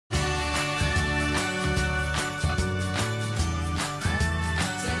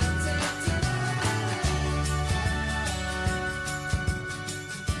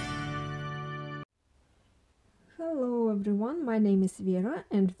everyone, my name is Vera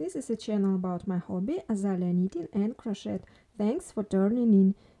and this is a channel about my hobby, azalea knitting and crochet. Thanks for turning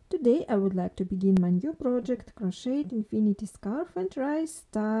in. Today I would like to begin my new project, Crochet Infinity Scarf and Try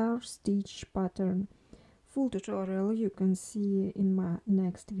Star Stitch pattern. Full tutorial you can see in my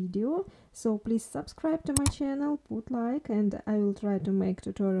next video, so please subscribe to my channel, put like, and I will try to make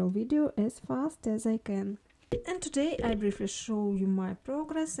tutorial video as fast as I can. And today I briefly show you my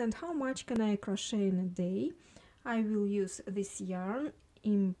progress and how much can I crochet in a day. I will use this yarn,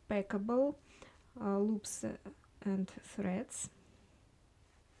 Impeccable Loops and Threads,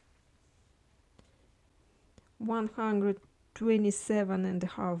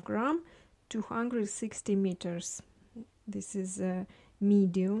 127.5 gram, 260 meters. This is a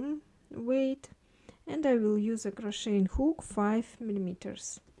medium weight, and I will use a crocheting hook 5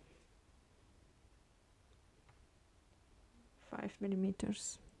 millimeters. 5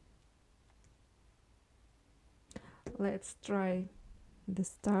 millimeters. Let's try the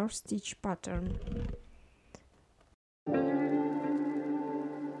star stitch pattern.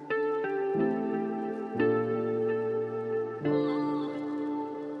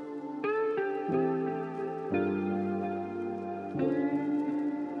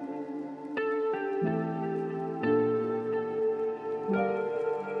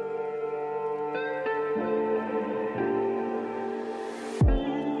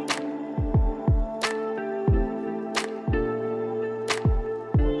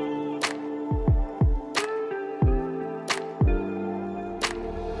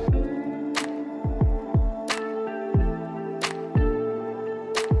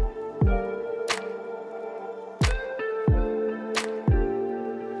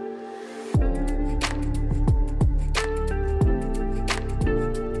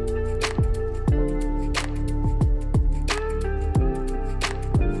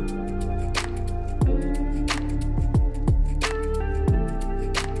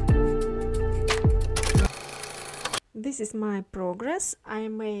 This is my progress. I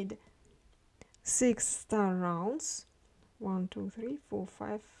made 6 star rounds, 1 2 3 4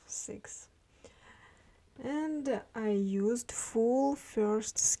 5 6, and I used full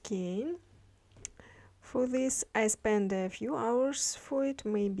first skein. For this I spent a few hours for it,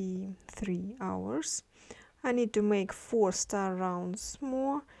 maybe 3 hours. I need to make 4 star rounds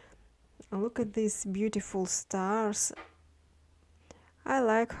more. Look at these beautiful stars. I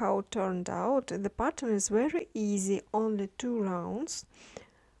like how it turned out. The pattern is very easy, only 2 rounds,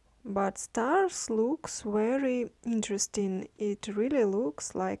 but stars looks very interesting. It really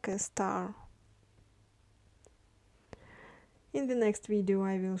looks like a star. In the next video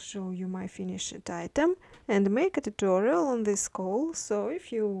I will show you my finished item and make a tutorial on this caul, so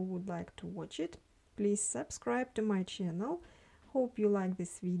if you would like to watch it, please subscribe to my channel. Hope you like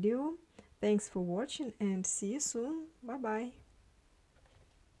this video. Thanks for watching and see you soon. Bye bye.